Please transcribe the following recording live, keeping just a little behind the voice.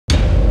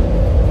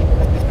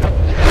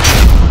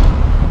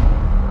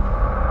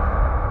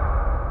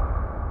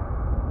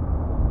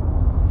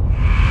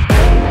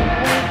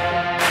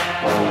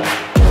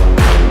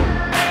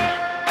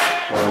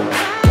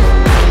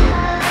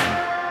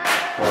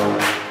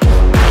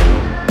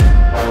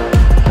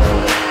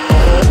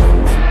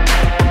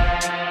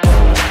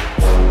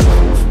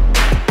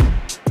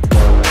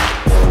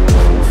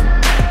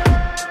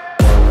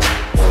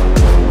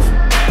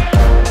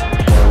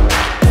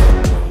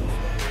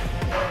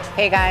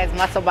guys,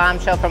 Muscle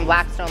Bombshell from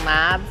Blackstone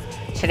Labs.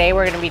 Today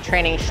we're going to be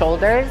training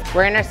shoulders.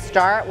 We're going to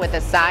start with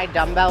a side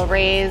dumbbell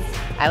raise.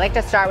 I like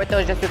to start with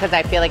those just because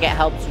I feel like it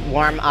helps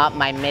warm up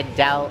my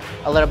mid-delt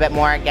a little bit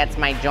more. It gets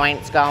my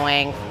joints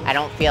going. I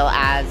don't feel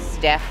as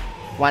stiff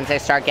once I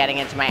start getting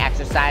into my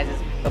exercises.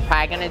 We're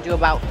probably going to do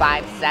about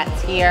 5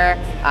 sets here.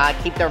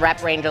 Keep the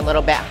rep range a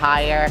little bit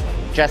higher,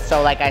 just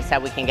so, like I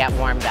said, we can get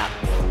warmed up.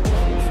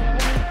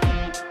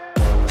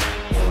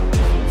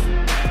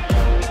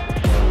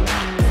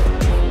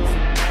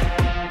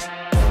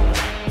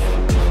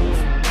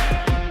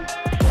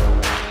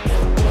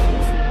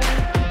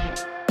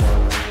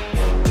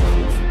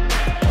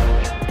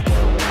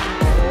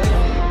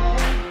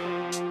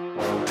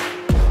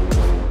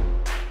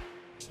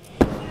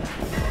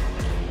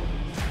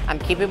 I'm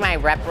keeping my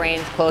rep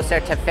range closer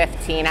to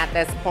 15 at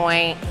this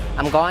point.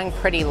 I'm going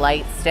pretty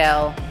light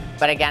still,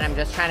 but again, I'm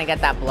just trying to get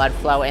that blood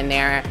flow in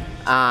there.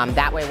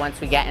 That way,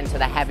 once we get into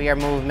the heavier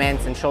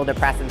movements and shoulder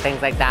press and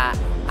things like that,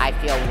 I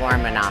feel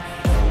warm enough.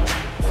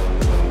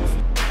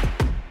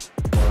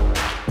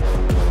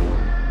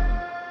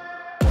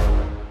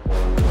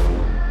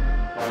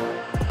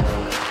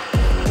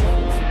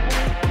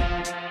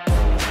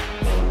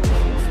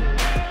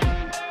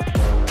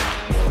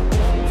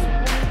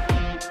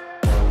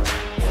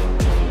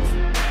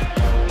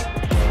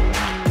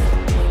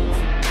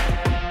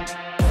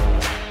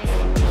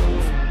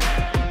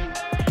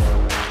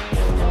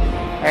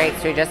 All right,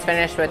 so we just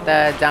finished with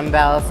the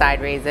dumbbell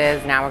side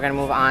raises. Now we're gonna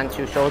move on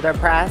to shoulder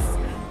press.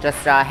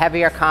 Just a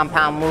heavier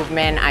compound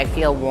movement. I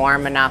feel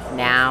warm enough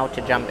now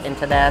to jump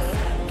into this.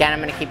 Again, I'm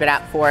gonna keep it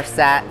at 4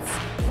 sets.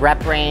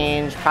 Rep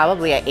range,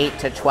 probably at 8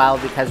 to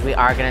 12 because we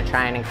are gonna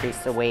try and increase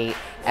the weight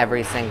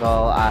every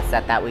single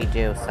set that we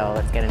do. So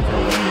let's get into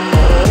it.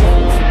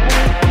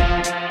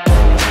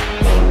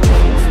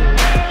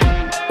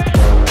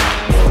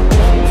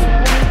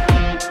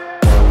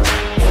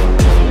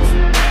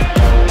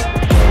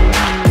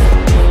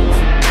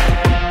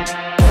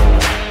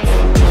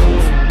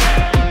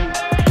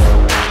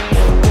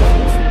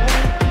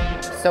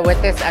 So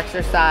with this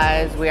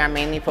exercise, we are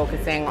mainly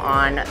focusing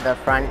on the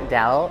front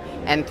delt,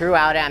 and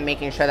throughout it, I'm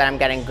making sure that I'm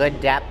getting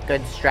good depth,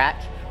 good stretch,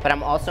 but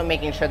I'm also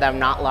making sure that I'm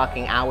not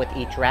locking out with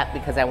each rep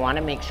because I want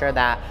to make sure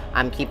that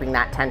I'm keeping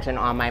that tension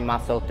on my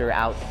muscle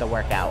throughout the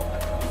workout.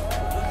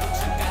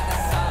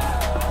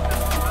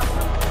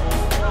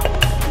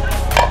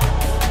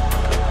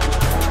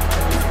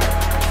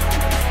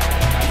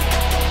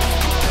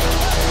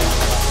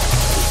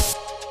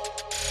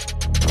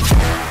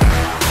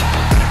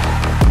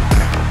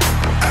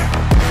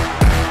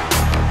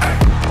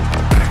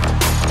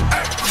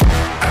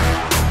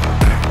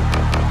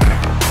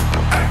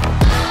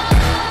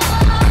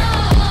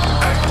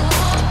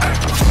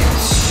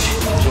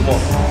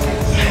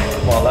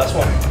 Come on, last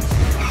one.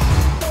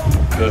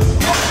 Good.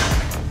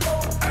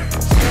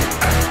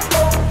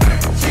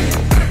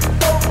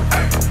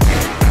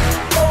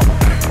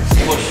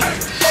 Push.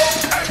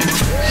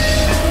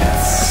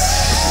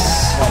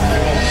 Come on,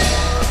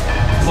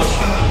 push.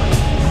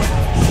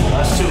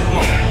 Last 2, come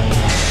on.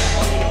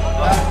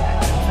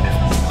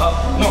 Up,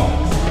 no.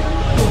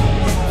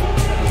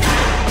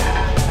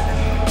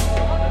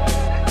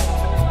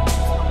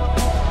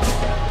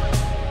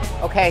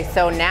 Okay,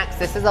 so next,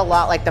 this is a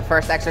lot like the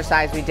first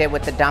exercise we did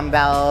with the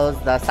dumbbells,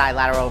 the side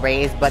lateral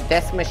raise, but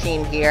this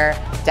machine here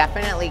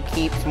definitely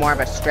keeps more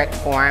of a strict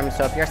form.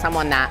 So if you're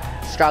someone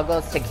that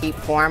struggles to keep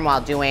form while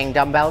doing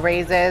dumbbell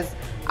raises,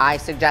 I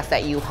suggest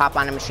that you hop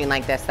on a machine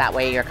like this. That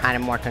way you're kind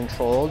of more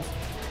controlled.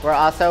 We're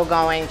also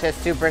going to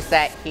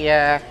superset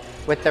here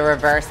with the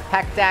reverse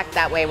pec deck.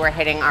 That way we're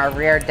hitting our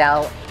rear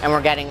delt and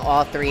we're getting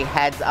all 3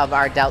 heads of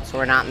our delt so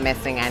we're not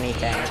missing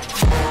anything.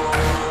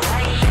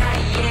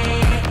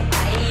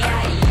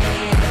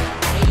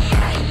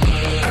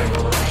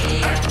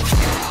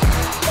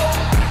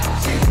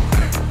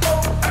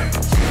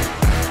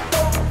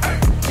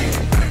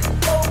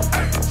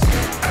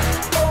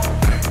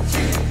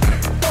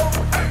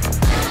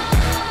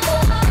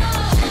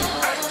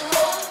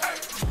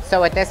 So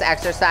with this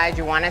exercise,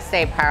 you want to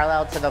stay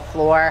parallel to the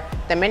floor.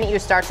 The minute you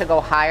start to go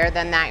higher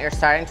than that, you're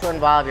starting to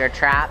involve your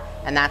trap,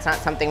 and that's not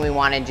something we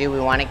want to do. We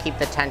want to keep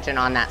the tension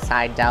on that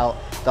side delt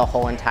the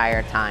whole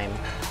entire time.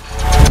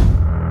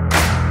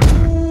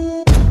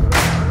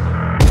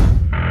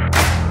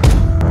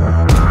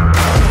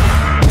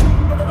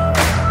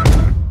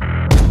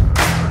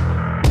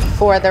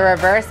 For the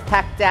reverse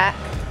pec deck,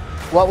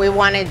 what we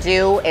want to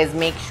do is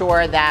make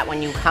sure that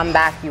when you come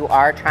back, you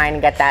are trying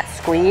to get that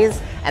squeeze.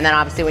 And then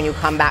obviously when you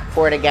come back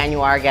for it again,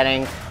 you are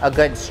getting a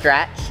good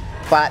stretch.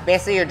 But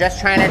basically you're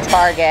just trying to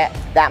target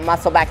that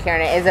muscle back here.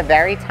 And it is a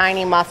very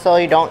tiny muscle.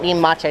 You don't need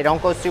much. I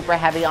don't go super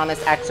heavy on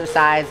this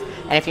exercise.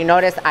 And if you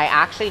notice, I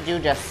actually do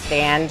just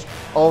stand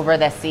over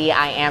the C.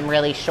 I am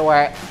really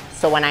short.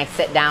 So when I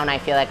sit down, I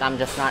feel like I'm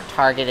just not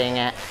targeting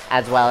it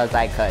as well as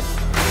I could.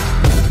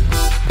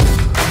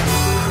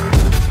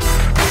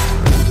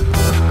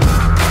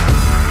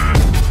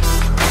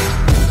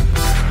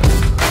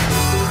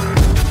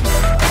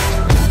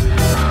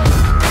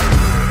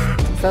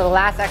 So the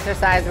last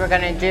exercise we're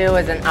gonna do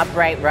is an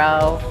upright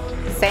row.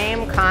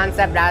 Same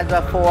concept as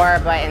before,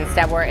 but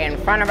instead we're in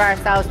front of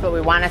ourselves, but we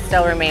wanna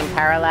still remain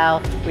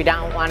parallel. We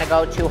don't wanna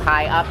go too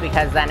high up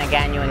because then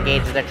again, you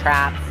engage the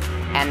traps,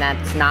 and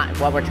that's not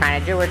what we're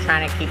trying to do. We're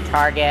trying to keep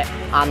target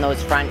on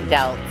those front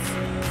delts.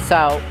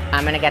 So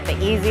I'm gonna get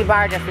the easy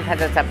bar just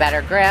because it's a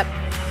better grip.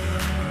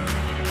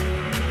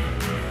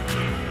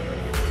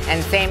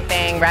 And same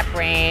thing, rep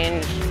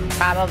range,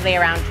 probably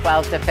around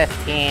 12 to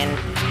 15.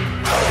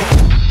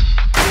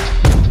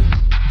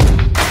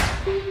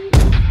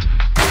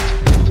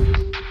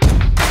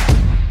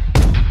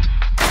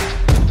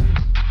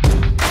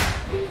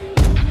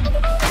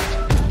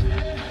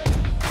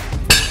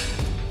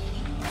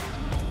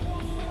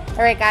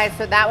 All right guys,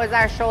 so that was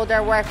our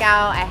shoulder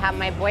workout. I have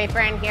my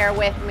boyfriend here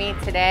with me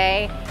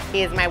today.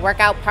 He is my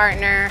workout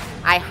partner.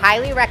 I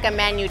highly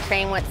recommend you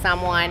train with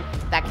someone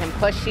that can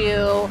push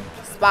you,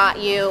 spot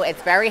you.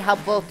 It's very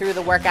helpful through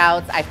the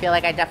workouts. I feel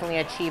like I definitely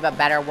achieve a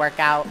better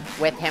workout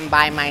with him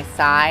by my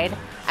side.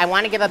 I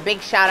want to give a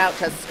big shout out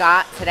to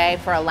Scott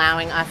today for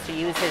allowing us to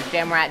use his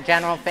gym. We're at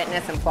General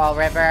Fitness in Fall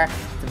River.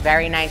 It's a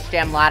very nice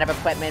gym, a lot of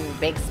equipment,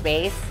 big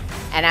space.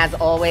 And as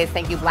always,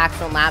 thank you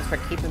Blackstone Labs for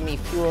keeping me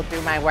fueled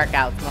through my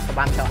workouts. Muscle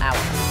Bombshell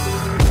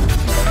out.